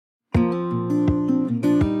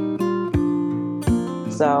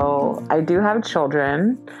So I do have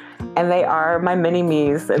children, and they are my mini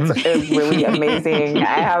me's. It's really amazing.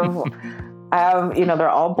 I have, they're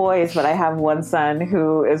all boys, but I have one son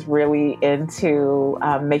who is really into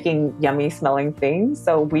making yummy smelling things.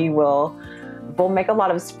 So we'll make a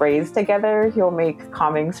lot of sprays together. He'll make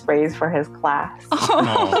calming sprays for his class.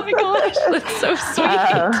 Oh my gosh, that's so sweet.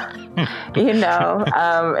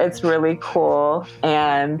 It's really cool.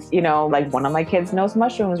 And, like one of my kids knows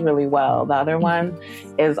mushrooms really well. The other one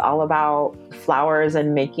is all about flowers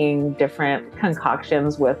and making different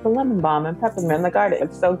concoctions with the lemon balm and peppermint in the garden.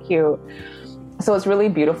 It's so cute. So it's really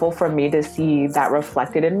beautiful for me to see that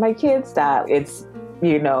reflected in my kids, that it's,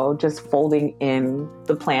 just folding in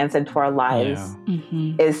the plants into our lives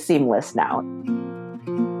is seamless now.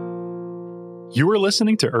 You are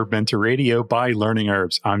listening to Herb Mentor Radio by Learning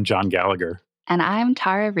Herbs. I'm John Gallagher. And I'm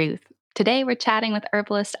Tara Ruth. Today we're chatting with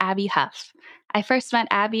herbalist Abby Huff. I first met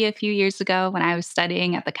Abby a few years ago when I was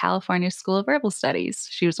studying at the California School of Herbal Studies.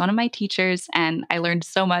 She was one of my teachers, and I learned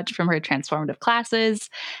so much from her transformative classes.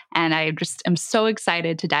 And I just am so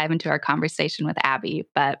excited to dive into our conversation with Abby.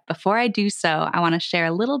 But before I do so, I want to share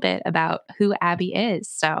a little bit about who Abby is.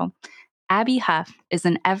 So, Abby Huff is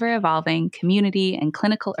an ever-evolving community and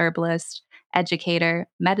clinical herbalist, educator,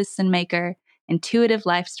 medicine maker, intuitive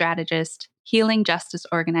life strategist, healing justice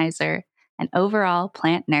organizer, and overall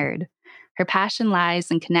plant nerd. Her passion lies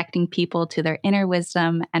in connecting people to their inner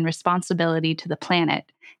wisdom and responsibility to the planet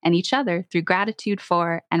and each other through gratitude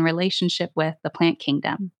for and relationship with the plant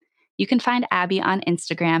kingdom. You can find Abby on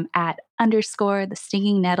Instagram at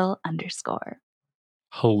 _thestingingnettle_.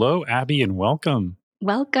 Hello, Abby, and welcome.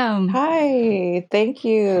 Welcome. Hi, thank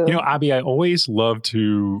you. Abby, I always love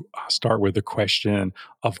to start with the question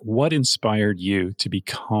of what inspired you to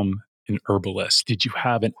become an herbalist. Did you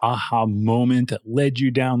have an aha moment that led you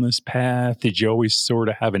down this path? Did you always sort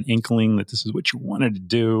of have an inkling that this is what you wanted to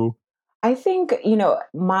do? I think,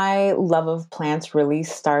 my love of plants really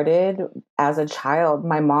started as a child.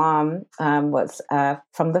 My mom was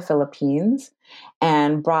from the Philippines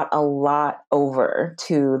and brought a lot over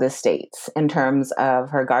to the States in terms of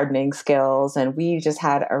her gardening skills. And we just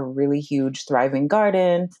had a really huge, thriving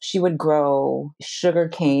garden. She would grow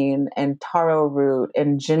sugarcane and taro root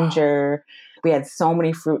and ginger. Wow. We had so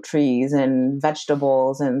many fruit trees and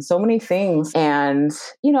vegetables and so many things. And,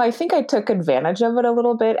 I think I took advantage of it a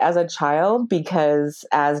little bit as a child, because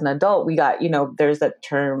as an adult, we got, there's that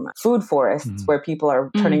term food forests where people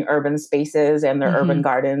are turning urban spaces and their urban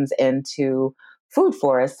gardens into food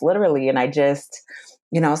forests, literally. And I just,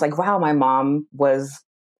 I was like, wow, my mom was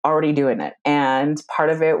already doing it. And part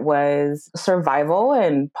of it was survival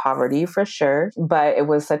and poverty for sure. But it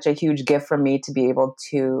was such a huge gift for me to be able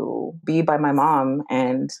to be by my mom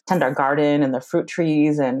and tend our garden and the fruit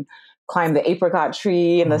trees and climb the apricot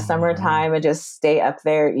tree in the summertime and just stay up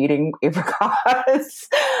there eating apricots.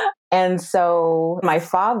 And so my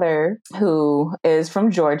father, who is from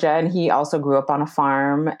Georgia, and he also grew up on a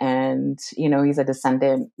farm, and, he's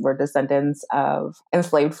we're descendants of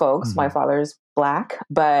enslaved folks. My father's Black,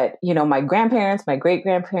 but, my grandparents, my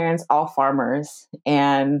great-grandparents, all farmers.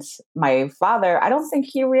 And my father, I don't think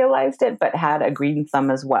he realized it, but had a green thumb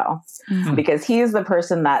as well, because he is the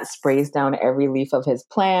person that sprays down every leaf of his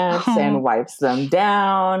plants and wipes them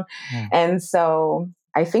down. And so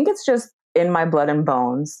I think it's just in my blood and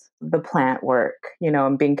bones, the plant work,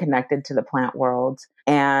 and being connected to the plant world.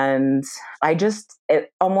 And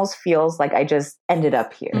it almost feels like I just ended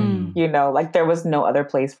up here, like there was no other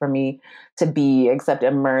place for me to be except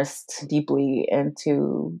immersed deeply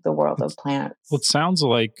into the world of plants. Well, it sounds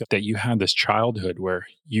like that you had this childhood where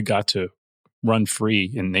you got to run free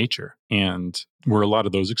in nature. And were a lot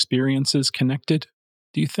of those experiences connected,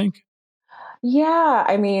 do you think? Yeah.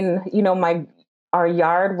 I mean, our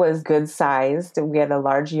yard was good sized. We had a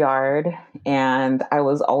large yard, and I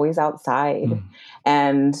was always outside.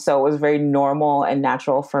 And so it was very normal and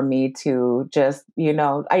natural for me to just,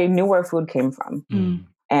 I knew where food came from.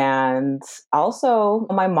 And also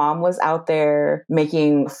my mom was out there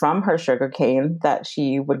making from her sugarcane that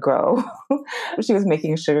she would grow. She was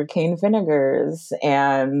making sugarcane vinegars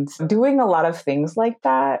and doing a lot of things like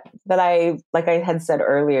that I, like I had said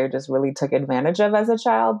earlier, just really took advantage of as a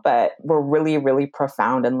child, but were really, really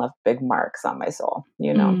profound and left big marks on my soul,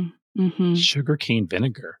 Sugarcane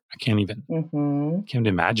vinegar. I can't even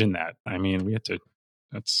imagine that. I mean, what's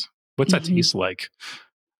that taste like?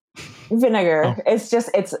 Vinegar. Oh.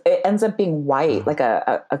 It ends up being white, like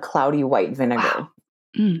a cloudy white vinegar.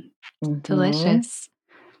 Wow. Delicious.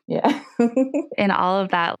 Yeah. And all of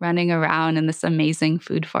that running around in this amazing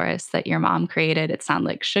food forest that your mom created, it sounded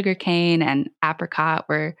like sugarcane and apricot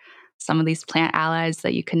were some of these plant allies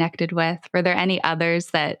that you connected with. Were there any others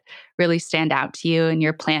that really stand out to you in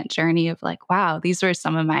your plant journey of like, wow, these were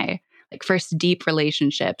some of my like first deep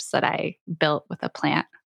relationships that I built with a plant?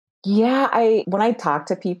 Yeah, I when I talk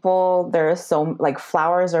to people, there is so like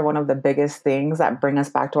flowers are one of the biggest things that bring us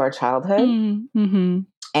back to our childhood. Mm-hmm.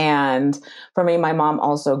 And for me, my mom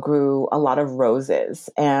also grew a lot of roses.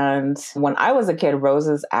 And when I was a kid,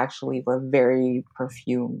 roses actually were very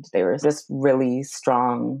perfumed. They were just really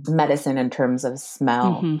strong medicine in terms of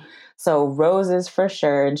smell. Mm-hmm. So roses for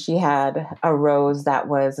sure. And she had a rose that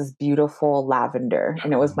was this beautiful lavender.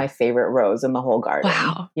 And it was my favorite rose in the whole garden,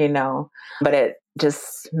 Wow. but it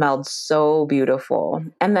just smelled so beautiful.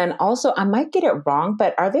 And then also, I might get it wrong,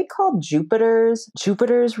 but are they called Jupiter's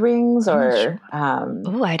rings I'm not or sure.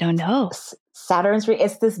 Oh, I don't know. Saturn's ring?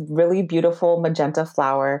 It's this really beautiful magenta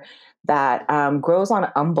flower that grows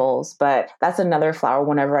on umbels, but that's another flower.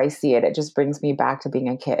 Whenever I see it, it just brings me back to being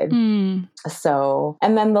a kid. Mm. So,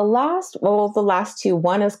 and then the last two,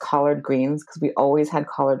 one is collard greens because we always had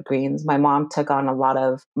collard greens. My mom took on a lot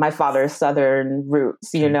of my father's Southern roots,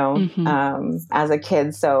 Mm-hmm. as a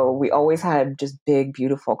kid. So we always had just big,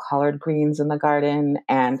 beautiful collard greens in the garden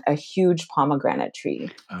and a huge pomegranate tree.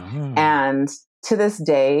 Oh. And to this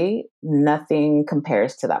day, nothing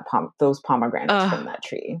compares to those pomegranates from that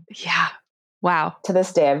tree. Yeah. Wow. To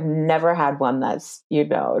this day, I've never had one that's,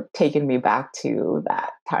 taken me back to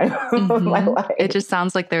that time of my life. It just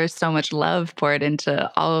sounds like there is so much love poured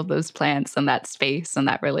into all of those plants and that space and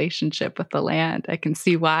that relationship with the land. I can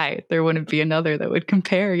see why there wouldn't be another that would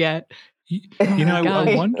compare yet.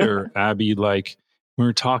 I wonder, Abby, like we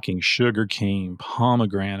were talking sugarcane,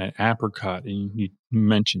 pomegranate, apricot, and you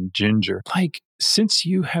mentioned ginger. Like, since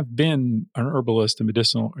you have been an herbalist, a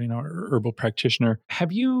medicinal, herbal practitioner,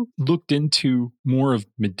 have you looked into more of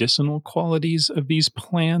medicinal qualities of these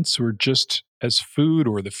plants or just as food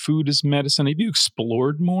or the food as medicine? Have you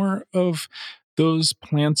explored more of those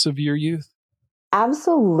plants of your youth?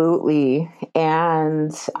 Absolutely.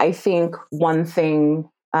 And I think one thing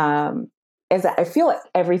is that I feel like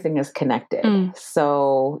everything is connected.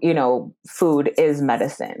 So, food is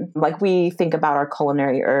medicine. Like we think about our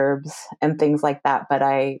culinary herbs and things like that, but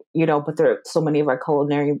so many of our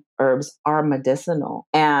culinary herbs are medicinal.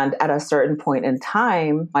 And at a certain point in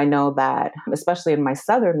time, I know that, especially in my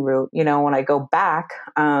Southern root, when I go back,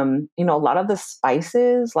 a lot of the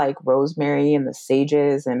spices like rosemary and the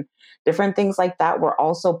sages and different things like that were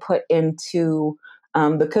also put into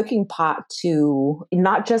the cooking pot to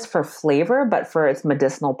not just for flavor, but for its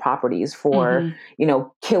medicinal properties for,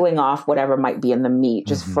 killing off whatever might be in the meat,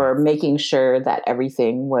 just for making sure that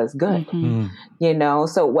everything was good,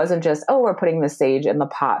 So it wasn't just, we're putting the sage in the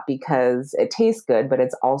pot because it tastes good, but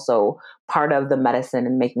it's also part of the medicine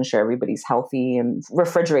and making sure everybody's healthy, and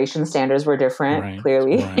refrigeration standards were different,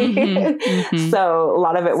 clearly. Right. So a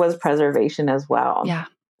lot of it was preservation as well. Yeah.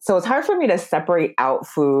 So it's hard for me to separate out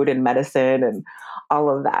food and medicine and all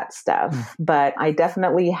of that stuff. But I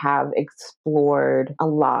definitely have explored a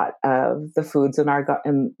lot of the foods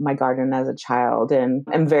in my garden as a child. And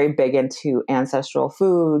I'm very big into ancestral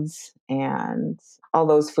foods and all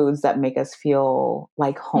those foods that make us feel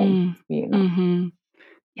like home,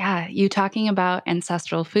 Yeah, you talking about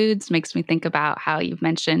ancestral foods makes me think about how you've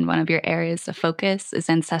mentioned one of your areas of focus is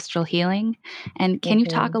ancestral healing. And can you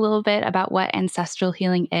talk a little bit about what ancestral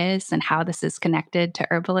healing is and how this is connected to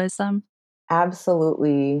herbalism?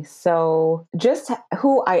 Absolutely. So, just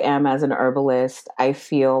who I am as an herbalist, I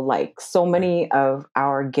feel like so many of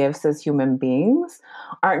our gifts as human beings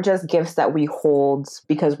aren't just gifts that we hold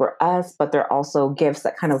because we're us, but they're also gifts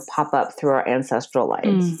that kind of pop up through our ancestral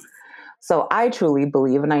lives. So I truly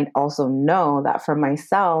believe, and I also know that for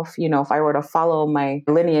myself, if I were to follow my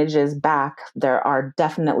lineages back, there are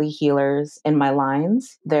definitely healers in my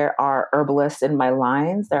lines. There are herbalists in my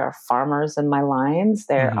lines. There are farmers in my lines.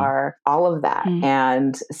 There are all of that.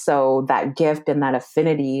 And so that gift and that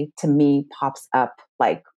affinity to me pops up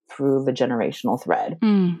like through the generational thread.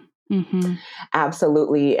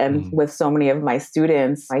 Absolutely. And with so many of my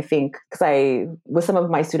students, I think, with some of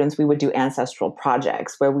my students, we would do ancestral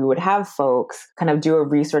projects where we would have folks kind of do a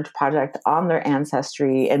research project on their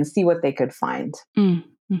ancestry and see what they could find.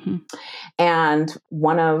 And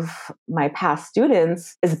one of my past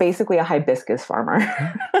students is basically a hibiscus farmer.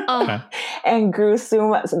 Oh, and grew so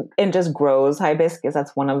much and just grows hibiscus.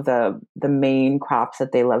 That's one of the main crops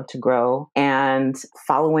that they love to grow. And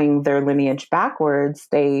following their lineage backwards,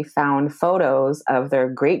 they found photos of their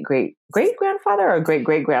great grandfather or great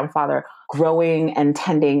grandfather growing and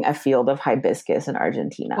tending a field of hibiscus in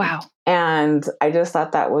Argentina. wow. And I just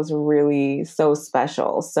thought that was really so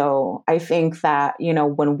special. So I think that,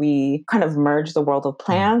 when we kind of merge the world of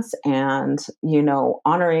plants and,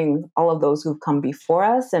 honoring all of those who've come before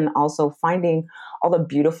us, and also finding all the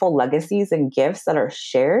beautiful legacies and gifts that are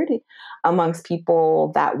shared amongst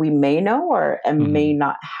people that we may know or may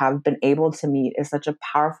not have been able to meet, is such a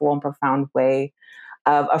powerful and profound way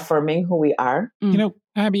of affirming who we are.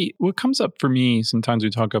 Abby, what comes up for me, sometimes we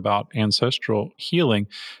talk about ancestral healing.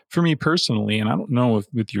 For me personally, and I don't know if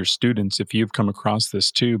with your students, if you've come across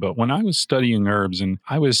this too, but when I was studying herbs and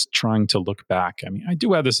I was trying to look back, I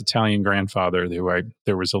do have this Italian grandfather there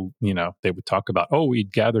was they would talk about,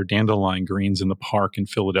 we'd gather dandelion greens in the park in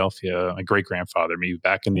Philadelphia. My great grandfather, maybe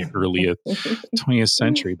back in the early 20th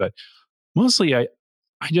century. But mostly I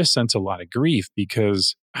just sense a lot of grief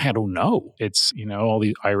because I don't know. It's, all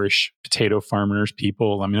these Irish potato farmers,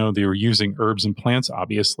 people, they were using herbs and plants,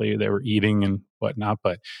 obviously. They were eating and whatnot.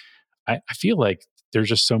 But I feel like there's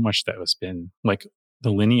just so much that has been, like,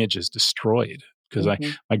 the lineage is destroyed because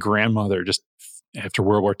my grandmother just, after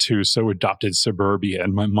World War II, so adopted suburbia,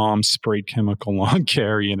 and my mom sprayed chemical lawn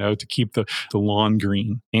care, to keep the lawn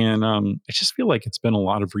green. And I just feel like it's been a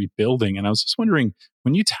lot of rebuilding. And I was just wondering,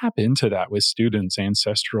 when you tap into that with students,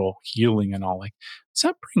 ancestral healing and all, like, what's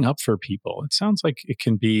that bring up for people? It sounds like it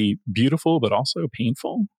can be beautiful, but also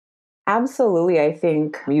painful. Absolutely. I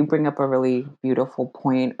think you bring up a really beautiful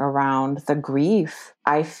point around the grief.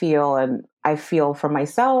 I feel for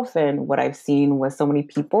myself, and what I've seen with so many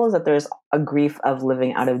people, is that there's a grief of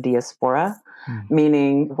living out of diaspora,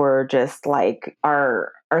 meaning we're just like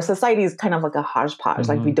our society is kind of like a hodgepodge.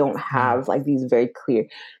 Like, we don't have like these very clear,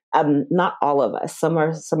 not all of us. Some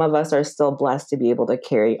of us are still blessed to be able to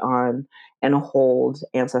carry on and hold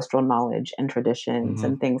ancestral knowledge and traditions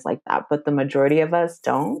and things like that. But the majority of us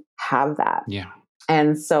don't have that. Yeah.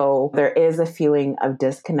 And so there is a feeling of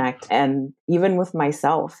disconnect, and even with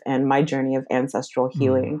myself and my journey of ancestral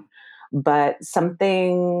healing. But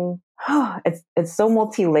something, it's so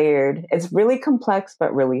multi-layered. It's really complex,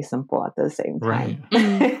 but really simple at the same time.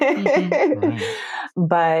 Right.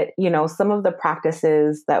 But, some of the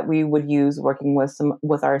practices that we would use working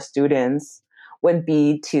with our students would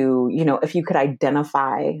be to, if you could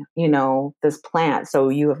identify, this plant. So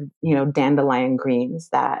you have, dandelion greens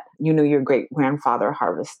that, your great grandfather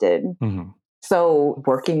harvested. So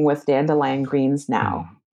working with dandelion greens now.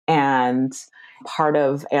 And part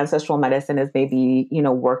of ancestral medicine is maybe,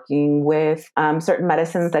 working with certain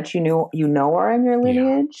medicines that you know are in your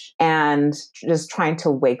lineage, and just trying to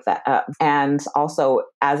wake that up. And also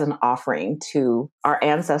as an offering to our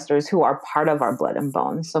ancestors who are part of our blood and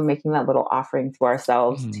bones. So making that little offering to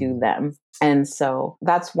ourselves, to them. And so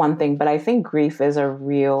that's one thing. But I think grief is a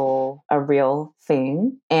real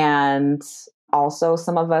thing. And also,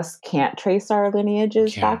 some of us can't trace our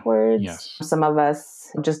lineages backwards. Yes. Some of us,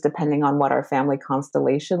 just depending on what our family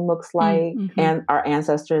constellation looks like, and our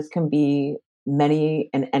ancestors can be many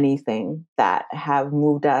and anything that have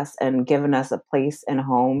moved us and given us a place and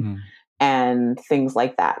home. And things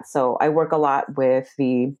like that. So I work a lot with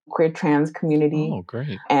the queer trans community. Oh,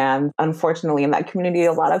 great. And unfortunately, in that community,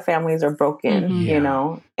 a lot of families are broken,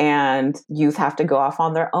 and youth have to go off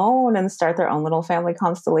on their own and start their own little family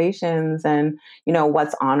constellations. And,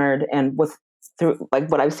 what's honored, and through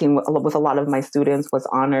like what I've seen with a lot of my students, what's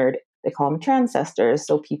honored, they call them transcestors.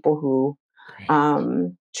 So people who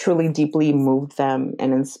truly deeply moved them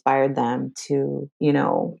and inspired them to,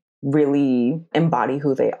 really embody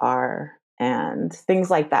who they are and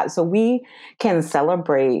things like that. So we can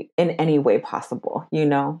celebrate in any way possible,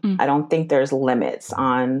 I don't think there's limits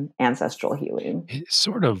on ancestral healing. It's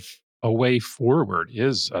sort of a way forward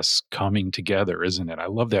is us coming together, isn't it? I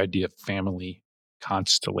love the idea of family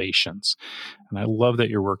constellations. And I love that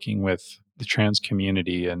you're working with the trans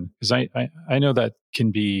community. And because I know that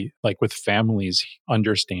can be, like, with families,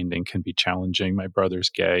 understanding can be challenging. My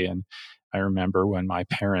brother's gay, and I remember when my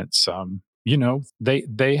parents,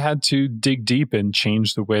 they had to dig deep and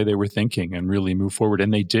change the way they were thinking and really move forward.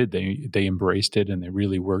 And they did. They embraced it, and they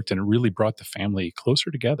really worked, and it really brought the family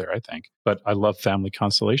closer together, I think. But I love family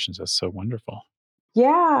constellations. That's so wonderful.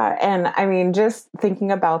 Yeah. And I mean, just thinking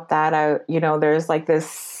about that, there's like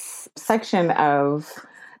this section of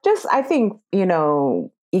just, I think,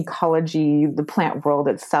 ecology, the plant world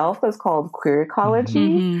itself, that's called queer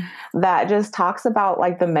ecology, that just talks about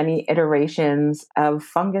like the many iterations of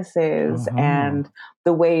funguses and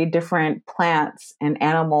the way different plants and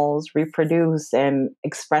animals reproduce and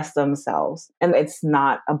express themselves. And it's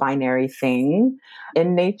not a binary thing.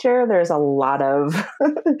 In nature, there's a lot of,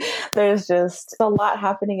 there's just a lot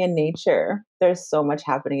happening in nature. There's so much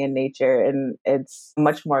happening in nature, and it's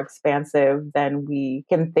much more expansive than we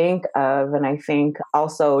can think of. And I think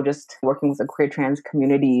also just working with the queer trans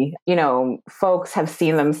community, folks have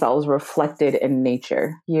seen themselves reflected in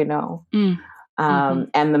nature,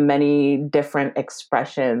 and the many different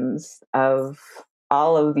expressions of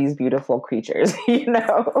all of these beautiful creatures, and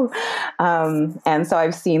so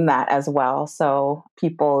I've seen that as well. So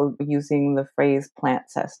people using the phrase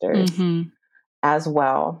plantcesters as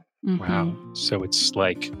well. Wow. So it's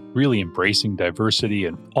like really embracing diversity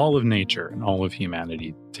in all of nature and all of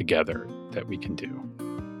humanity together that we can do.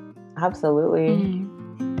 Absolutely.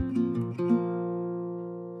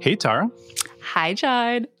 Hey, Tara. Hi,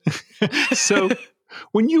 John. So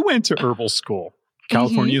when you went to herbal school,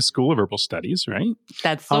 California School of Herbal Studies, right?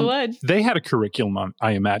 That's the one. They had a curriculum,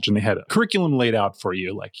 I imagine. They had a curriculum laid out for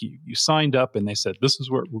you. Like you signed up and they said, this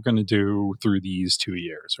is what we're going to do through these 2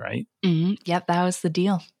 years, right? Yep, that was the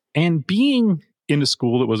deal. And being in a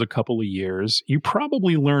school that was a couple of years, you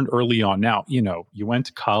probably learned early on. Now, you went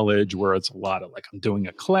to college where it's a lot of like, I'm doing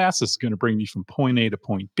a class that's going to bring me from point A to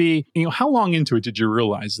point B. How long into it did you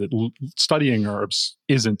realize that studying herbs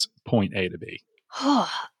isn't point A to B? I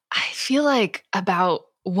feel like about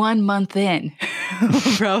 1 month in,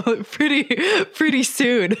 probably pretty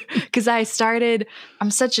soon. Because I'm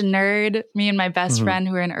such a nerd. Me and my best friend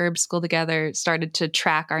who were in herb school together started to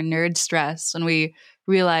track our nerd stress, and we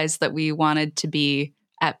realized that we wanted to be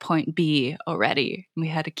at point B already. We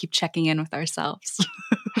had to keep checking in with ourselves.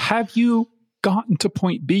 Have you gotten to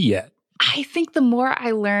point B yet? I think the more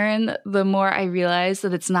I learn, the more I realize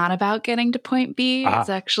that it's not about getting to point B. It's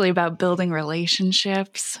actually about building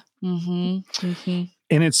relationships. And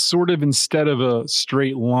it's sort of, instead of a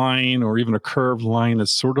straight line or even a curved line,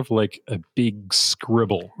 it's sort of like a big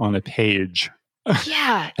scribble on a page.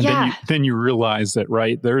 Yeah. Then you realize that,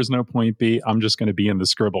 right, there is no point B. I'm just going to be in the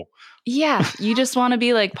scribble. Yeah. You just want to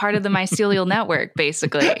be like part of the mycelial network,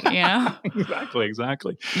 basically,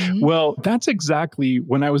 Exactly. Well, that's exactly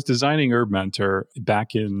when I was designing Herb Mentor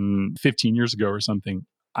back in 15 years ago or something.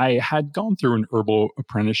 I had gone through an herbal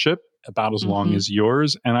apprenticeship about as long as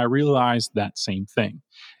yours, and I realized that same thing.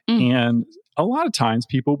 And a lot of times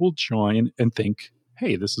people will join and think,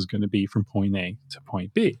 hey, this is going to be from point A to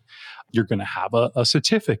point B. You're going to have a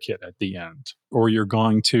certificate at the end, or you're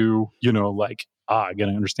going to, I got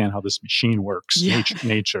to understand how this machine works. Yeah.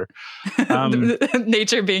 Nature.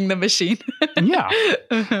 Nature being the machine. Yeah.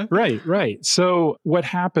 Right. So what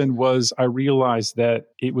happened was I realized that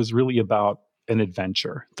it was really about an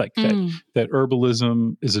adventure, like that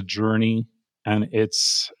herbalism is a journey, and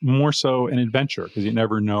it's more so an adventure because you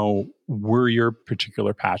never know where your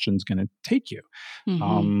particular passion is going to take you.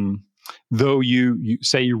 Though you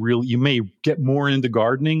say you may get more into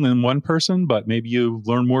gardening than one person, but maybe you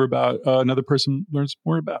learn more about another person learns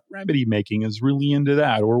more about remedy making, is really into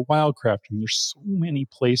that, or wildcrafting. There's so many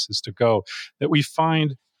places to go that we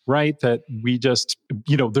find, right, that we just,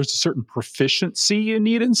 there's a certain proficiency you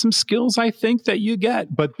need in some skills, I think, that you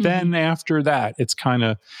get. But then after that, it's kind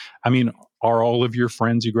of, are all of your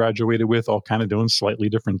friends you graduated with all kind of doing slightly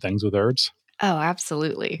different things with herbs? Oh,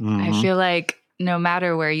 absolutely. I feel like no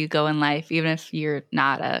matter where you go in life, even if you're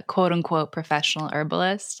not a quote unquote professional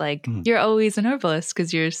herbalist, like you're always an herbalist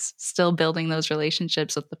because you're still building those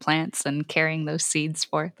relationships with the plants and carrying those seeds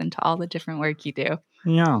forth into all the different work you do.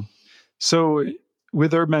 Yeah. So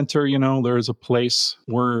with Herb Mentor, there's a place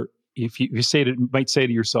where if you might say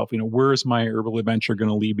to yourself, where's my herbal adventure going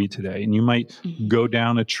to lead me today? And you might go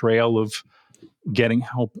down a trail of getting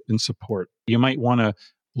help and support. You might want to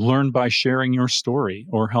learn by sharing your story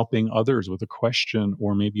or helping others with a question,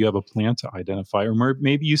 or maybe you have a plant to identify, or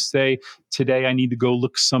maybe you say, today I need to go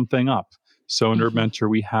look something up. So in Herb Mentor,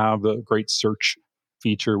 we have a great search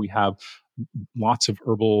feature. We have lots of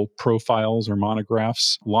herbal profiles or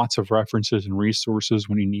monographs, lots of references and resources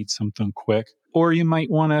when you need something quick. Or you might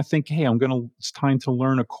want to think, hey, it's time to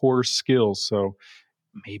learn a core skill. So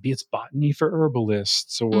maybe it's botany for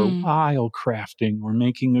herbalists, or wild crafting, or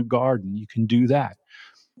making a garden. You can do that.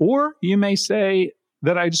 Or you may say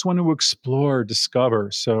that I just want to explore, discover.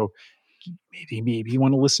 So maybe you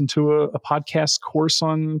want to listen to a podcast course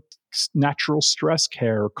on natural stress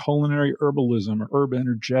care, or culinary herbalism, or herb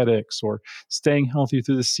energetics, or staying healthy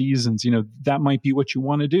through the seasons. That might be what you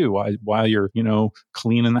want to do while you're,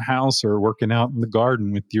 cleaning the house or working out in the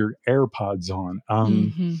garden with your AirPods on.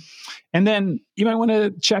 And then you might want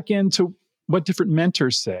to check into what different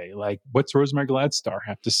mentors say. Like, what's Rosemary Gladstar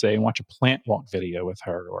have to say? And watch a plant walk video with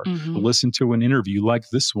her, or listen to an interview like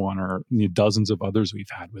this one, or dozens of others we've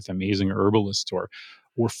had with amazing herbalists, or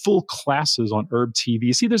full classes on Herb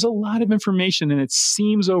TV. See, there's a lot of information and it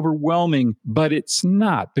seems overwhelming, but it's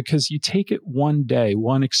not, because you take it one day,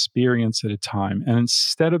 one experience at a time. And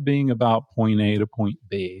instead of being about point A to point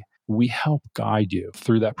B, we help guide you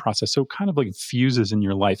through that process. So it kind of like infuses in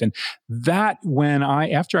your life. And that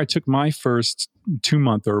after I took my first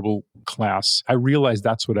 2-month herbal class, I realized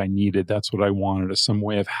that's what I needed. That's what I wanted, some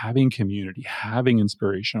way of having community, having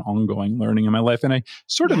inspiration, ongoing learning in my life. And I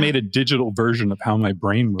sort of made a digital version of how my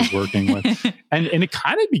brain was working with, and it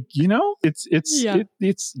kind of, it's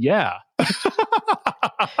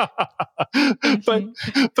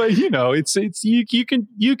but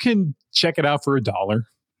you can check it out for $1.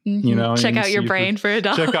 Check out your brain for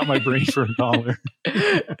 $1. Check out my brain for $1.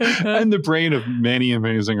 And the brain of many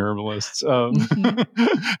amazing herbalists.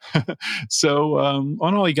 So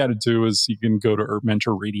all you got to do is you can go to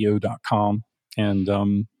herbmentorradio.com,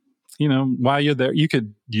 and while you're there, you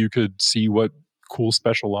could see what cool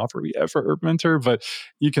special offer we have for Herb Mentor, but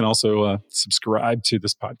you can also subscribe to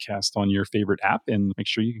this podcast on your favorite app and make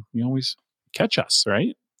sure you always catch us,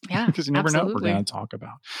 right? Yeah, because you never know what we're going to talk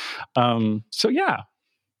about.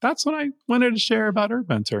 That's what I wanted to share about Herb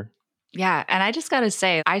Mentor. Yeah. And I just got to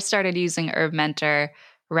say, I started using Herb Mentor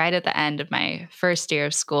right at the end of my first year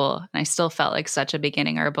of school. And I still felt like such a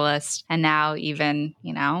beginning herbalist. And now even,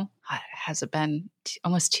 has it been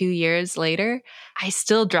almost 2 years later, I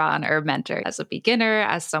still draw on Herb Mentor as a beginner,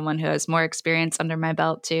 as someone who has more experience under my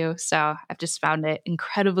belt too. So I've just found it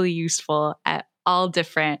incredibly useful at all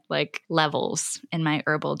different levels in my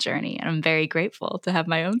herbal journey. And I'm very grateful to have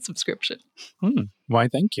my own subscription. Why,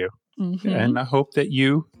 thank you. And I hope that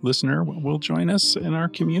you, listener, will join us in our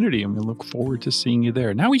community, and we look forward to seeing you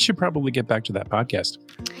there. Now we should probably get back to that podcast.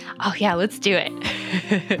 Oh yeah, let's do it.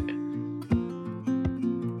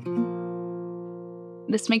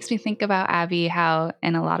 This makes me think about, Abby, how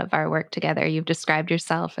in a lot of our work together, you've described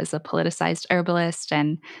yourself as a politicized herbalist.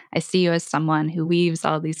 And I see you as someone who weaves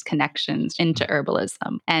all these connections into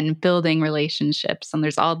herbalism and building relationships. And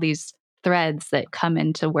there's all these threads that come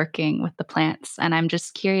into working with the plants. And I'm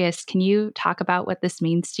just curious, can you talk about what this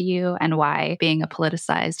means to you and why being a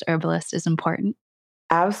politicized herbalist is important?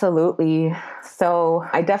 Absolutely. So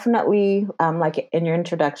I definitely, like in your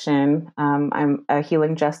introduction, I'm a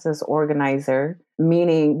healing justice organizer,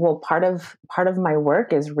 meaning, part of my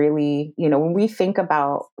work is really, when we think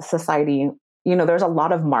about society, there's a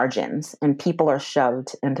lot of margins and people are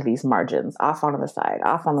shoved into these margins, off on the side,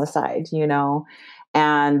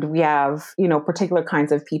 and we have, particular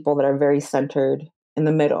kinds of people that are very centered in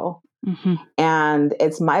the middle. And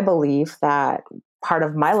it's my belief that part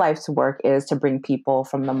of my life's work is to bring people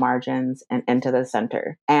from the margins and into the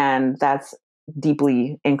center. And that's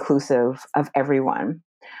deeply inclusive of everyone.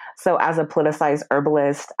 So as a politicized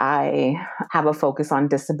herbalist, I have a focus on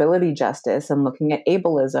disability justice and looking at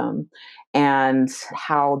ableism and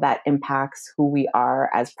how that impacts who we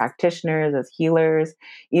are as practitioners, as healers,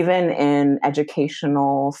 even in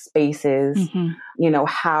educational spaces,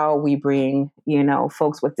 how we bring,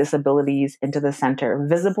 folks with disabilities into the center,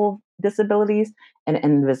 visible disabilities and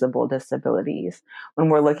invisible disabilities. When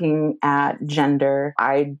we're looking at gender,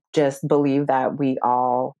 I just believe that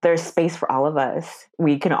there's space for all of us.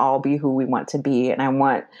 We can all be who we want to be. And I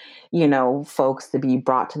want, folks to be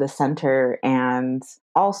brought to the center. And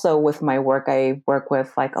also with my work, I work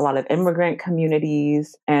with a lot of immigrant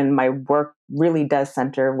communities, and my work really does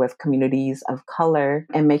center with communities of color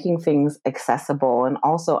and making things accessible, and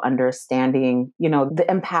also understanding, the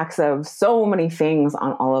impacts of so many things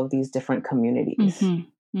on all of these different communities.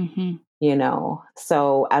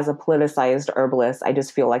 So as a politicized herbalist, I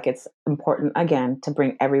just feel like it's important, again, to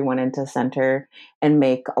bring everyone into center and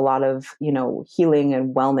make a lot of, healing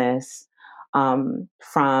and wellness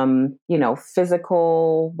from,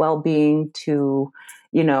 physical well-being to,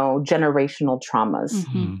 generational traumas.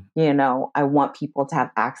 I want people to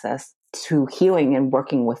have access to healing and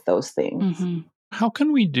working with those things. How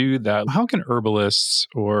can we do that? How can herbalists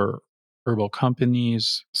or herbal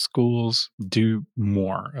companies, schools do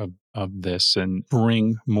more of this and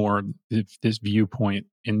bring more of this viewpoint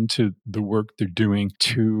into the work they're doing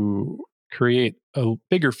to create a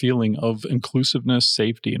bigger feeling of inclusiveness,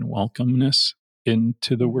 safety, and welcomeness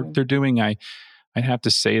into the work they're doing? I'd have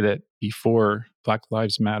to say that before Black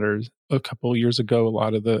Lives Matter, a couple of years ago, a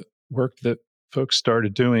lot of the work that folks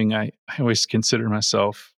started doing, I always consider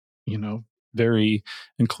myself, very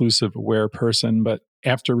inclusive, aware person, but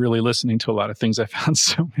after really listening to a lot of things, I found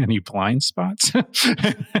so many blind spots.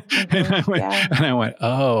 And I went,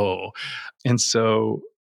 oh. And so,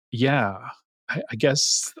 yeah, I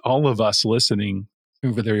guess all of us listening,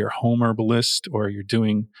 whether you're a home herbalist or you're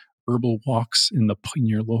doing herbal walks in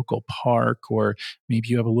your local park, or maybe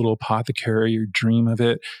you have a little apothecary, you dream of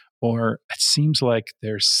it, or it seems like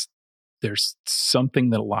there's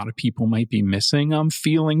something that a lot of people might be missing. I'm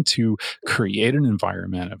feeling to create an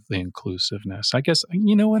environment of the inclusiveness. I guess,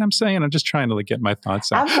 you know what I'm saying? I'm just trying to get my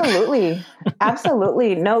thoughts out. Absolutely.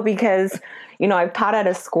 Absolutely. No, because, I've taught at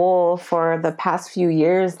a school for the past few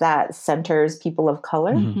years that centers people of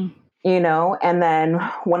color. Mm-hmm. And then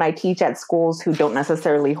when I teach at schools who don't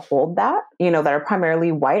necessarily hold that, that are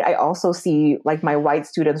primarily white, I also see my white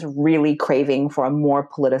students really craving for a more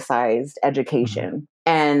politicized education. Mm-hmm.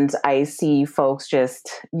 And I see folks just,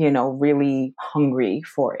 really hungry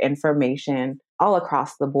for information all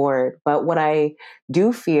across the board. But what I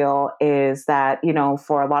do feel is that,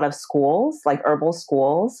 for a lot of schools, like herbal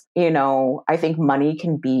schools, I think money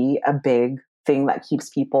can be a big thing that keeps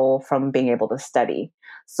people from being able to study.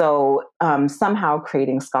 So somehow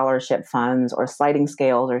creating scholarship funds or sliding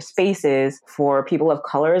scales or spaces for people of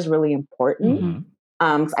color is really important. Mm-hmm.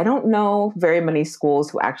 I don't know very many schools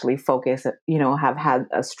who actually focus, have had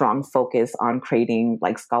a strong focus on creating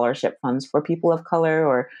scholarship funds for people of color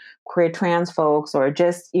or queer trans folks or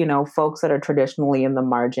just, folks that are traditionally in the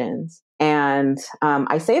margins. And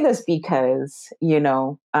I say this because,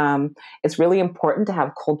 it's really important to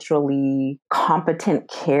have culturally competent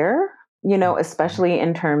care, especially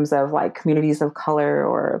in terms of communities of color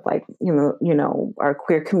or our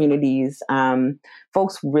queer communities.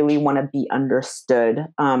 Folks really want to be understood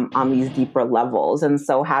on these deeper levels. And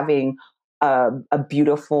so having a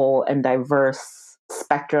beautiful and diverse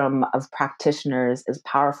spectrum of practitioners is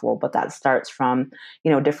powerful, but that starts from,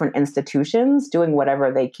 different institutions doing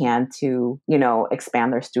whatever they can to,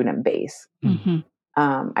 expand their student base. Mm-hmm.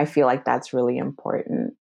 I feel like that's really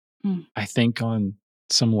important. I think on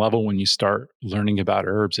some level, when you start learning about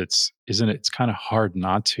herbs, it's kind of hard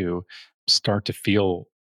not to start to feel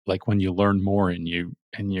like when you learn more and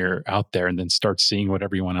you're out there and then start seeing what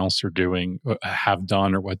everyone else are doing, have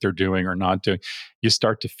done, or what they're doing or not doing, you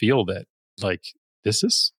start to feel that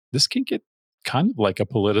this can get kind of like a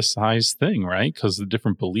politicized thing, right? Because the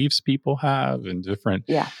different beliefs people have and different.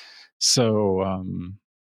 Yeah. So,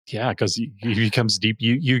 because you becomes deep,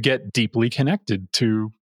 you get deeply connected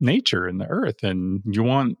to nature and the earth, and you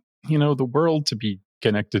want the world to be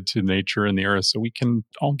connected to nature and the earth so we can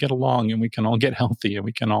all get along and we can all get healthy and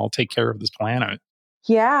we can all take care of this planet.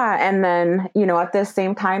 Yeah. And then, at the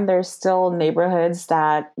same time, there's still neighborhoods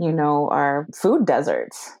that, are food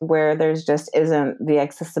deserts where there's just isn't the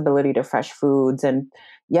accessibility to fresh foods. And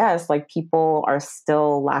yes, people are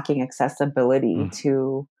still lacking accessibility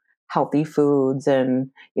to healthy foods and,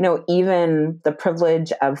 even the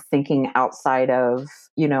privilege of thinking outside of,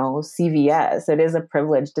 CVS. It is a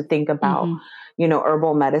privilege to think about,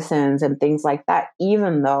 herbal medicines and things like that,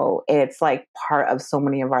 even though it's part of so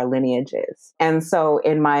many of our lineages. And so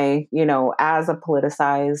in my, as a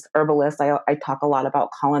politicized herbalist, I talk a lot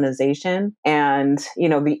about colonization and,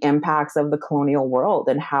 the impacts of the colonial world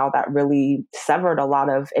and how that really severed a lot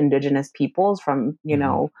of indigenous peoples from,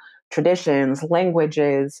 traditions,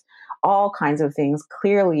 languages, all kinds of things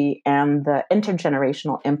clearly. And the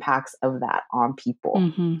intergenerational impacts of that on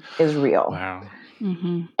people is real. Wow.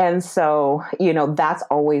 Mm-hmm. And so, that's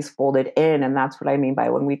always folded in. And that's what I mean by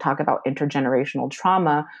when we talk about intergenerational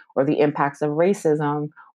trauma or the impacts of racism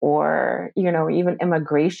or, even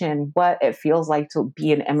immigration, what it feels like to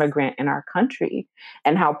be an immigrant in our country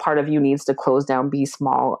and how part of you needs to close down, be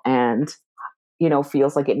small, and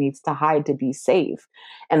feels like it needs to hide to be safe.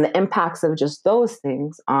 And the impacts of just those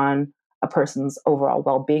things on a person's overall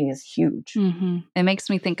well-being is huge. Mm-hmm. It makes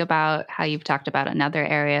me think about how you've talked about another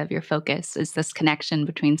area of your focus is this connection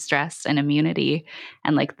between stress and immunity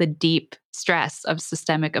and the deep stress of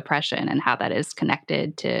systemic oppression and how that is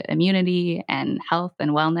connected to immunity and health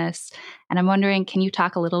and wellness. And I'm wondering, can you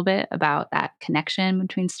talk a little bit about that connection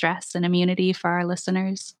between stress and immunity for our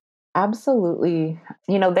listeners? Absolutely.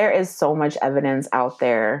 There is so much evidence out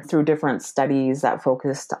there through different studies that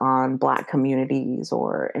focused on Black communities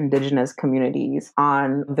or Indigenous communities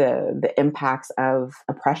on the impacts of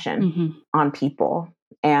oppression on people.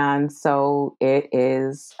 And so it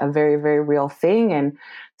is a very, very real thing. And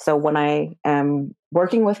so when I am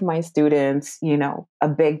working with my students, a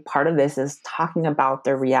big part of this is talking about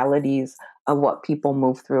the realities of what people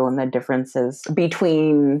move through and the differences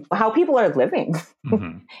between how people are living.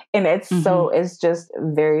 Mm-hmm. And it's just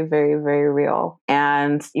very, very, very real.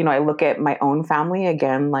 And, I look at my own family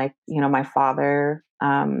again, like, my father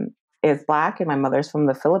is Black and my mother's from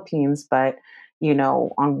the Philippines. But,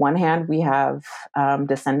 on one hand, we have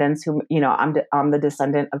descendants who, I'm the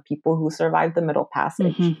descendant of people who survived the Middle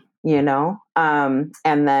Passage.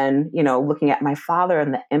 And then, looking at my father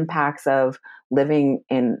and the impacts of living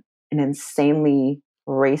in an insanely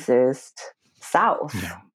racist South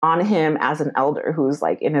on him as an elder who's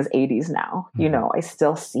like in his 80s now. I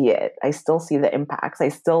still see it. I still see the impacts. I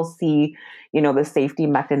still see, the safety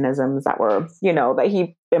mechanisms that were, that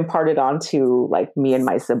he imparted onto like me and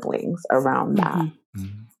my siblings around that. Mm-hmm.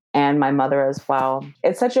 And my mother as well.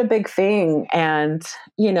 It's such a big thing. And,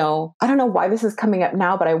 I don't know why this is coming up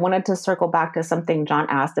now, but I wanted to circle back to something John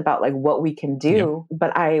asked about like what we can do. Yep.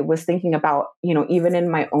 But I was thinking about, even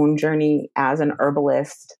in my own journey as an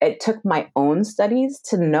herbalist, it took my own studies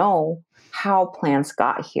to know how plants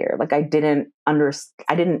got here. Like I didn't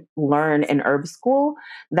learn in herb school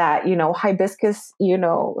that, hibiscus,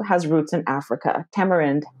 has roots in Africa.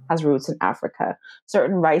 Tamarind has roots in Africa.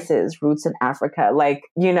 Certain rices, roots in Africa. Like,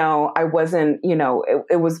 I wasn't,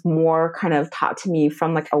 it was more kind of taught to me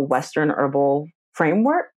from like a Western herbal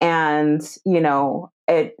framework. And,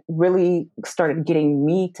 it really started getting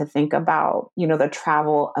me to think about, the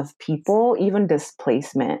travel of people, even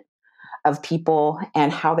displacement of people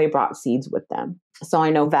and how they brought seeds with them. So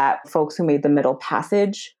I know that folks who made the Middle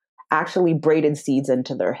Passage actually braided seeds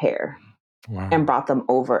into their hair and brought them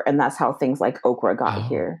over. And that's how things like okra got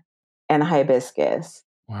here and hibiscus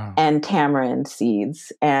and tamarind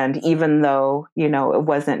seeds. And even though, it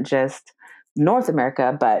wasn't just North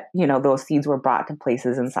America, but, those seeds were brought to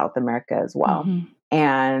places in South America as well. Mm-hmm.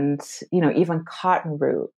 And, even cotton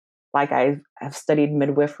root, like I've studied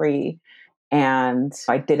midwifery, and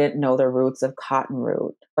I didn't know the roots of cotton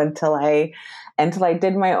root until I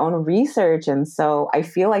did my own research. And so I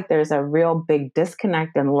feel like there's a real big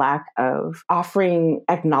disconnect and lack of offering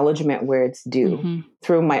acknowledgement where it's due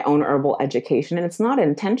through my own herbal education. And it's not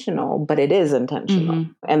intentional, but it is intentional.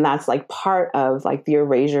 Mm-hmm. And that's like part of like the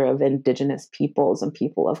erasure of indigenous peoples and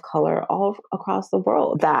people of color all across the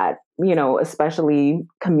world that, especially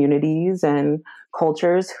communities and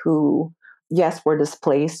cultures who, yes, were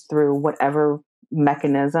displaced through whatever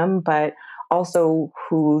mechanism, but also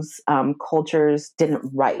whose cultures didn't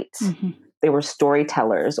write. Mm-hmm. They were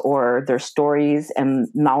storytellers, or their stories and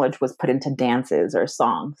knowledge was put into dances or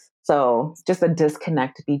songs. So just a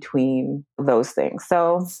disconnect between those things.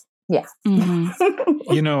 So, yeah.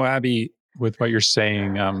 Mm-hmm. Abby, with what you're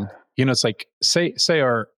saying, it's like say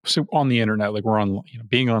so on the internet, like we're on,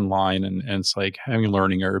 being online, and it's like having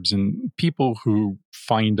learning herbs, and people who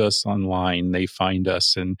find us online, they find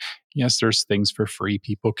us, and yes, there's things for free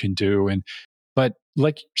people can do, but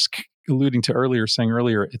like alluding to saying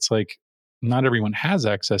earlier, it's like not everyone has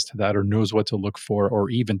access to that or knows what to look for or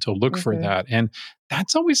even to look for that, and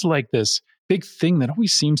that's always like this big thing that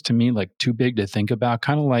always seems to me like too big to think about,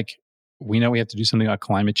 kind of like. We know we have to do something about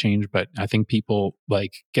climate change, but I think people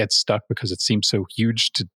like get stuck because it seems so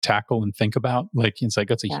huge to tackle and think about. Like, it's like,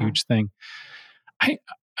 that's a huge thing. I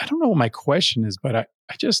don't know what my question is, but I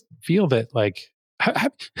just feel that like,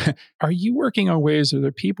 are you working on ways, or are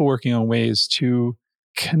there people working on ways to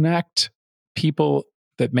connect people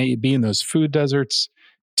that may be in those food deserts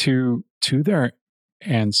to their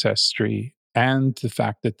ancestry and the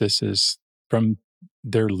fact that this is from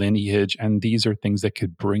their lineage, and these are things that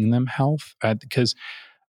could bring them health? Because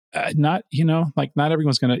not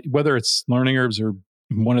everyone's going to, whether it's learning herbs or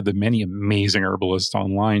one of the many amazing herbalists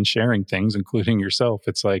online sharing things, including yourself.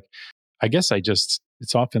 It's like, I guess it's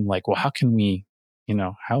often like, well, how can we,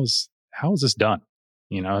 how is this done?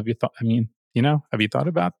 Have you thought, have you thought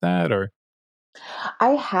about that? Or I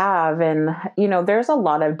have, and, there's a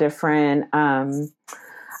lot of different,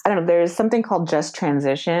 I don't know, there's something called Just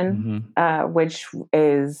Transition, which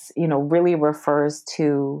is, really refers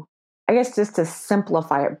to, I guess, just to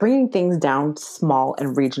simplify it, bringing things down small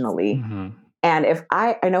and regionally. Mm-hmm. And if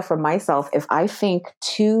I know for myself, if I think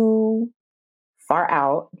too far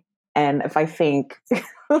out, and if I think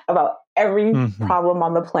about every problem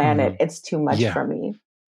on the planet, it's too much for me.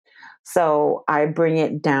 So I bring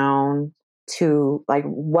it down to like,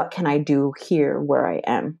 what can I do here where I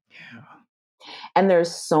am? Yeah. And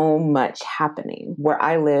there's so much happening. Where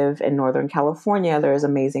I live in Northern California, there's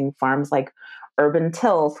amazing farms like Urban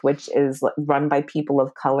Tilth, which is run by people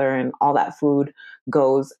of color, and all that food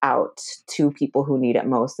goes out to people who need it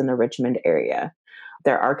most in the Richmond area.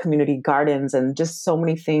 There are community gardens and just so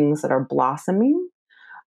many things that are blossoming.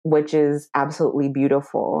 which is absolutely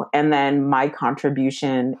beautiful. And then my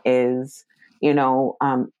contribution is,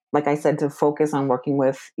 like I said, to focus on working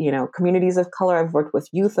with, communities of color. I've worked with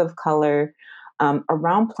youth of color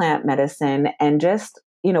around plant medicine and just,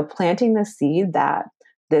 planting the seed that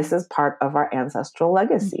this is part of our ancestral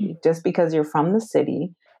legacy. Just because you're from the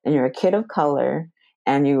city and you're a kid of color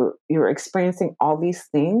and you're experiencing all these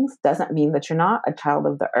things doesn't mean that you're not a child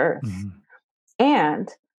of the earth. And,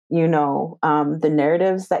 the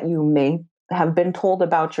narratives that you may have been told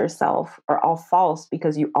about yourself are all false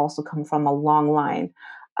because you also come from a long line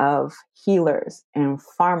of healers and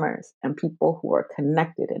farmers and people who are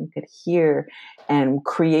connected and could hear and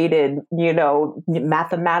created,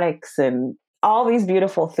 mathematics and all these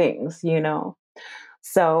beautiful things,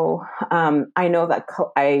 So I know that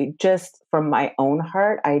I just, from my own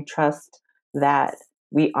heart, I trust that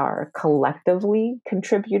we are collectively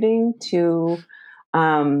contributing to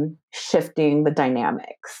shifting the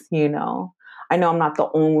dynamics, I know I'm not the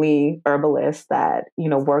only herbalist that,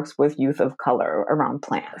 works with youth of color around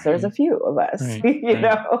plants. There's a few of us,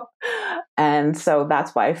 know? And so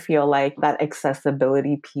that's why I feel like that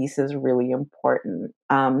accessibility piece is really important,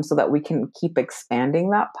 so that we can keep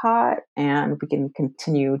expanding that pot and we can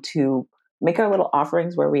continue to make our little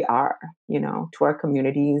offerings where we are, to our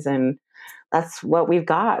communities. And that's what we've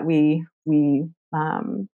got. We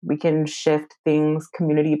can shift things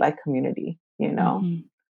community by community,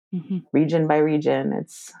 region by region.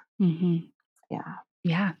 It's,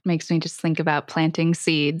 Yeah. Makes me just think about planting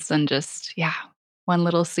seeds and just, one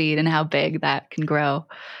little seed and how big that can grow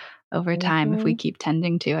over time if we keep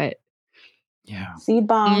tending to it. Yeah. Seed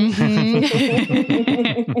bomb.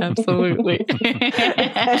 Absolutely.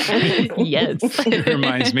 Yes. It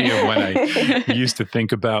reminds me of when I used to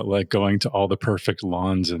think about like going to all the perfect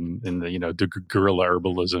lawns and the guerrilla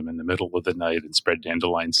herbalism in the middle of the night and spread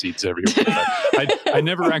dandelion seeds everywhere. I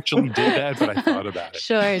never actually did that, but I thought about it.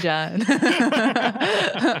 Sure, John.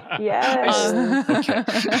 Yes.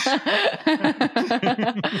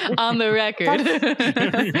 On the record,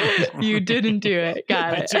 you didn't do it.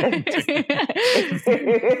 Got it.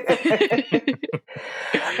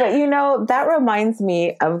 But that reminds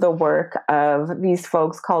me of the work of these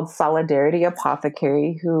folks called Solidarity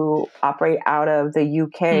Apothecary, who operate out of the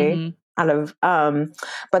UK.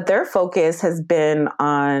 But their focus has been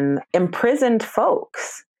on imprisoned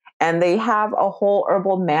folks, and they have a whole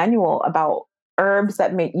herbal manual about herbs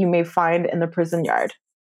that you may find in the prison yard.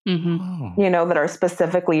 That are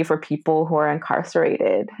specifically for people who are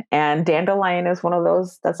incarcerated. And dandelion is one of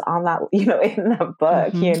those that's on that, in the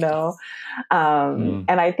book,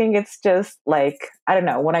 And I think it's just like, I don't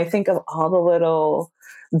know, when I think of all the little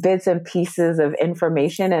bits and pieces of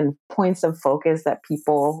information and points of focus that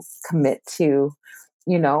people commit to,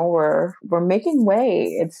 we're making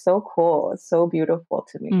way. It's so cool. It's so beautiful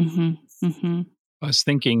to me. I was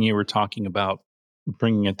thinking you were talking about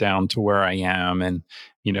bringing it down to where I am, and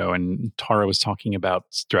Tara was talking about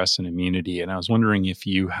stress and immunity, and I was wondering if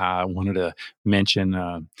you wanted to mention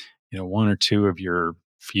one or two of your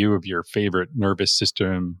favorite nervous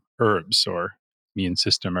system herbs or immune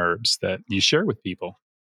system herbs that you share with people.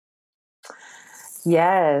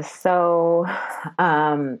 Yes. So,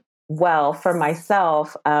 well, for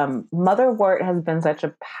myself, motherwort has been such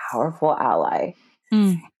a powerful ally.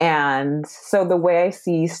 And so the way I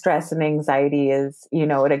see stress and anxiety is,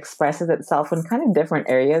 it expresses itself in kind of different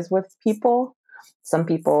areas with people. Some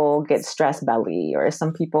people get stress belly, or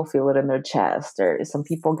some people feel it in their chest, or some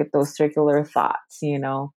people get those circular thoughts,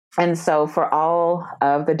 And so for all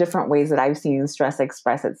of the different ways that I've seen stress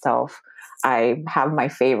express itself, I have my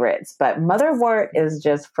favorites. But motherwort is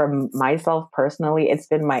just, for myself personally, it's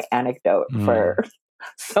been my anecdote for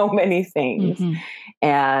so many things.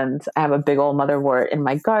 And I have a big old motherwort in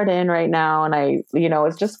my garden right now. And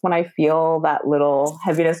it's just when I feel that little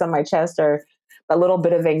heaviness on my chest or a little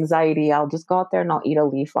bit of anxiety, I'll just go out there and I'll eat a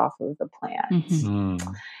leaf off of the plant.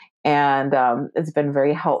 And it's been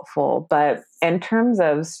very helpful. But in terms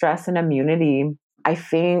of stress and immunity, I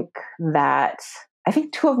think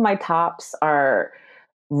two of my tops are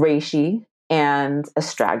reishi and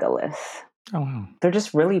astragalus. Oh, wow. They're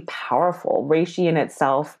just really powerful. Reishi in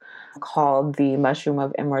itself, called the mushroom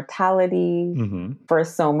of immortality for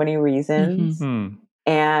so many reasons.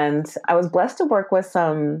 And I was blessed to work with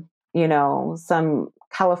some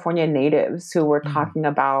California natives who were talking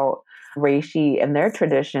about reishi and their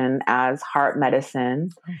tradition as heart medicine,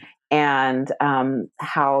 and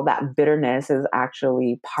how that bitterness is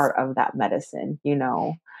actually part of that medicine,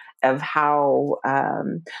 of how,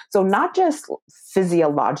 so not just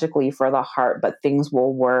physiologically for the heart, but things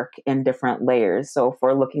will work in different layers. So if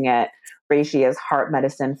we're looking at reishi as heart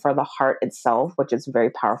medicine for the heart itself, which is very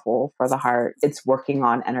powerful for the heart, it's working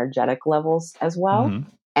on energetic levels as well. Mhm.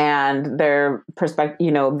 And their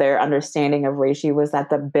perspective, their understanding of reishi was that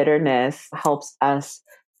the bitterness helps us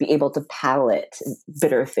be able to palate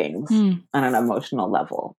bitter things on an emotional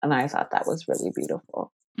level. And I thought that was really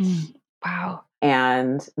beautiful. Wow.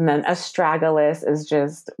 And then astragalus is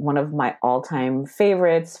just one of my all-time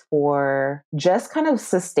favorites for just kind of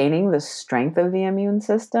sustaining the strength of the immune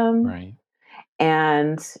system. Right.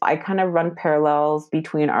 And I kind of run parallels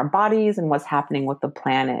between our bodies and what's happening with the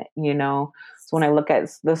planet, So when I look at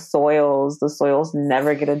the soils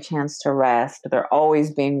never get a chance to rest. They're always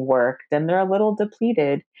being worked and they're a little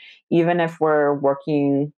depleted, even if we're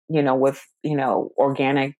working, with,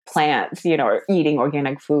 organic plants, or eating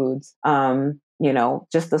organic foods.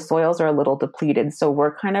 Just the soils are a little depleted. So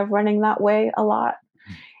we're kind of running that way a lot.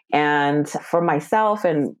 And for myself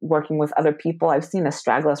and working with other people, I've seen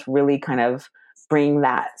astragalus really kind of bring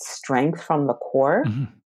that strength from the core,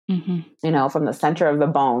 from the center of the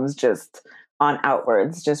bones, just on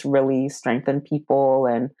outwards, just really strengthen people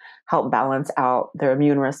and help balance out their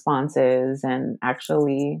immune responses. And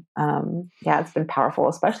actually, it's been powerful,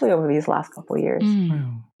 especially over these last couple of years.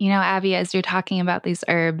 Wow. Abby, as you're talking about these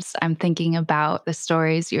herbs, I'm thinking about the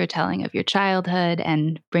stories you were telling of your childhood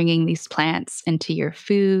and bringing these plants into your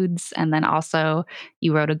foods. And then also,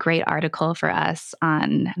 you wrote a great article for us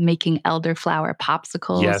on making elderflower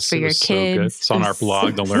popsicles for your kids. So good. It's on our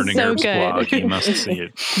blog, the Learning Herbs blog. You must see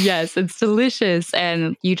it. Yes, it's delicious.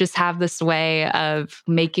 And you just have this way of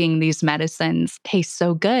making these medicines taste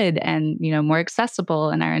so good and, more accessible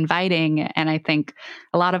and are inviting. And I think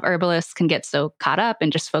a lot of herbalists can get so caught up in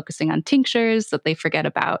just focusing on tinctures that they forget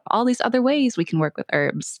about all these other ways we can work with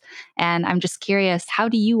herbs. And I'm just curious, how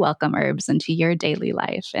do you welcome herbs into your daily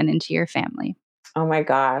life and into your family? Oh my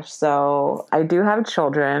gosh. So I do have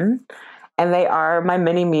children and they are my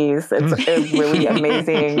mini-me's. It's really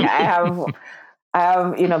amazing. I have,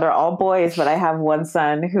 they're all boys, but I have one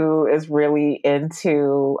son who is really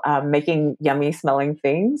into making yummy smelling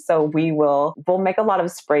things. So we'll make a lot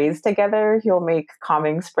of sprays together. He'll make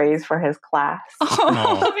calming sprays for his class.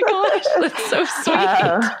 Oh my gosh, that's so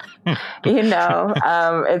sweet.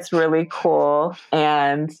 It's really cool.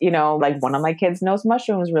 And, like one of my kids knows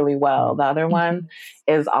mushrooms really well. The other one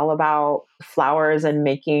is all about flowers and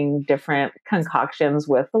making different concoctions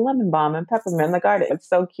with the lemon balm and peppermint in the garden. It's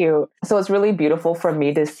so cute. So it's really beautiful for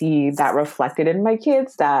me to see that reflected in my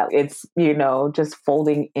kids, that it's, just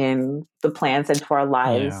folding in the plants into our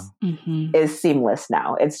lives is seamless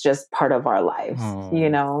now. It's just part of our lives,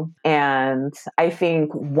 And I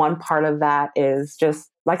think one part of that is just,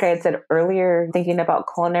 like I had said earlier, thinking about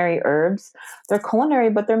culinary herbs. They're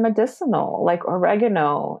culinary, but they're medicinal, like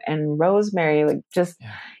oregano and rosemary,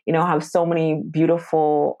 have so many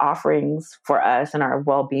beautiful offerings for us and our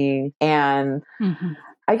well-being. And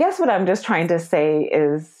I guess what I'm just trying to say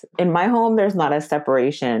is, in my home, there's not a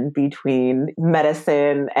separation between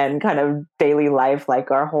medicine and kind of daily life.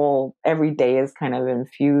 Like our whole every day is kind of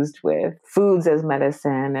infused with foods as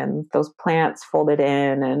medicine and those plants folded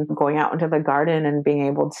in, and going out into the garden and being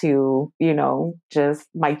able to, just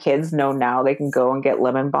my kids know now they can go and get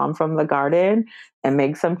lemon balm from the garden and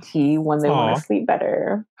make some tea when they want to sleep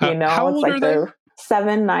better. How old are they?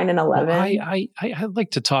 7, 9, and 11. Well, I'd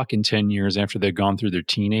like to talk in 10 years after they've gone through their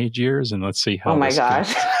teenage years, and let's see how. Oh my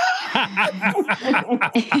gosh.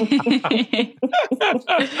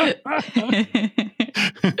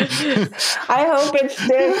 I hope it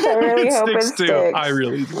sticks. I really hope it sticks. I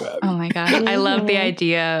really do. Oh my gosh. I love the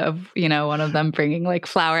idea of, one of them bringing like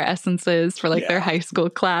flower essences for like their high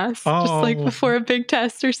school class, just like before a big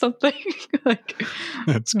test or something.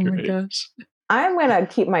 That's great. Oh my gosh. I'm going to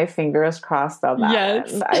keep my fingers crossed on that.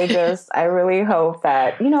 Yes. I really hope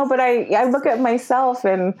that, but I look at myself,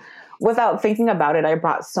 and without thinking about it, I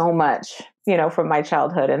brought so much, from my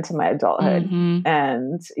childhood into my adulthood.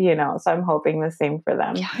 And, so I'm hoping the same for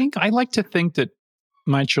them. Yeah, I like to think that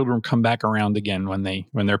my children come back around again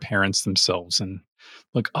when they're parents themselves and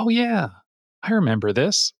look, oh yeah, I remember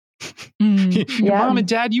this. Your mom and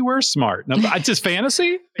dad, you were smart. No, it's just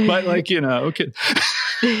fantasy, but okay.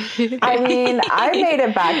 I mean, I made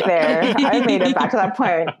it back there. I made it back to that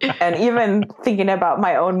point. And even thinking about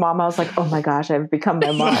my own mom, I was like, oh my gosh, I've become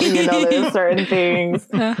my mom. There's certain things.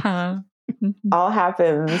 All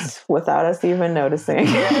happens without us even noticing.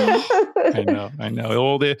 I know.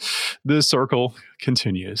 Oh, the circle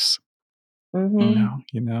continues. And,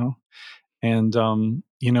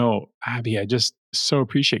 Abby, so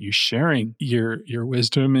appreciate you sharing your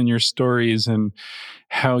wisdom and your stories and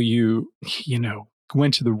how you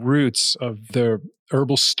went to the roots of the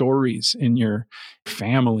herbal stories in your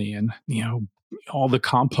family and, all the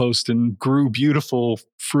compost and grew beautiful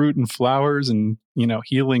fruit and flowers and,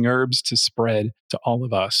 healing herbs to spread to all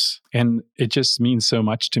of us. And it just means so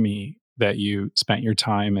much to me that you spent your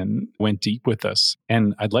time and went deep with us.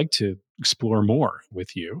 And I'd like to explore more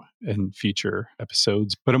with you in future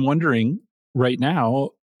episodes. But I'm wondering right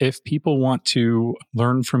now, if people want to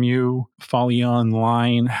learn from you, follow you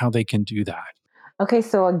online, how they can do that. Okay,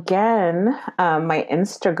 so again, my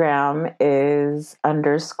Instagram is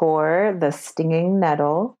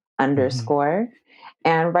 _thestingingnettle_. Mm-hmm.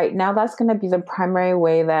 And right now, that's going to be the primary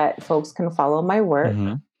way that folks can follow my work.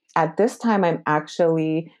 Mm-hmm. At this time, I'm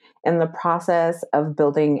actually in the process of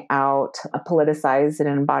building out a politicized and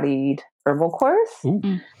embodied herbal course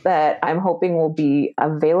that I'm hoping will be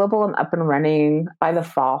available and up and running by the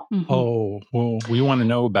fall. Mm-hmm. Oh, well, we want to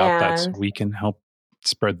know about that so we can help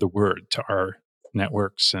spread the word to our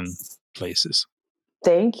networks and places.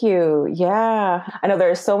 Thank you. Yeah. I know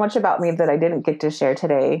there's so much about me that I didn't get to share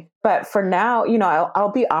today. But for now,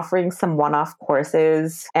 I'll be offering some one-off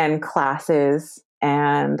courses and classes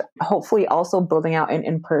and hopefully also building out an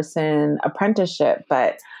in-person apprenticeship.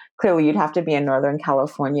 But clearly you'd have to be in Northern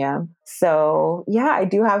California. So yeah, I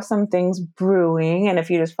do have some things brewing. And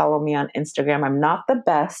if you just follow me on Instagram, I'm not the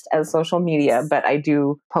best at social media, but I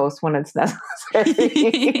do post when it's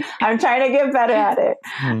necessary. I'm trying to get better at it.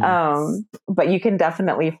 But you can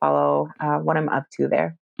definitely follow what I'm up to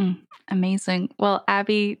there. Amazing. Well,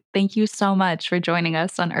 Abby, thank you so much for joining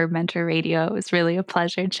us on Herb Mentor Radio. It was really a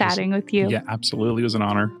pleasure chatting with you. Yeah, absolutely. It was an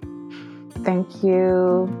honor. Thank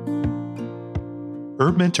you.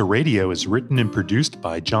 Herb Mentor Radio is written and produced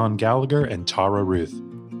by John Gallagher and Tara Ruth.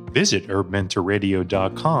 Visit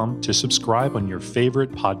herbmentorradio.com to subscribe on your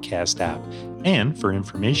favorite podcast app and for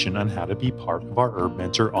information on how to be part of our Herb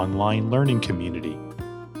Mentor online learning community.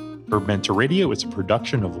 Herb Mentor Radio is a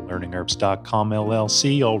production of LearningHerbs.com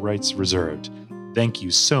LLC, all rights reserved. Thank you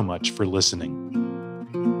so much for listening.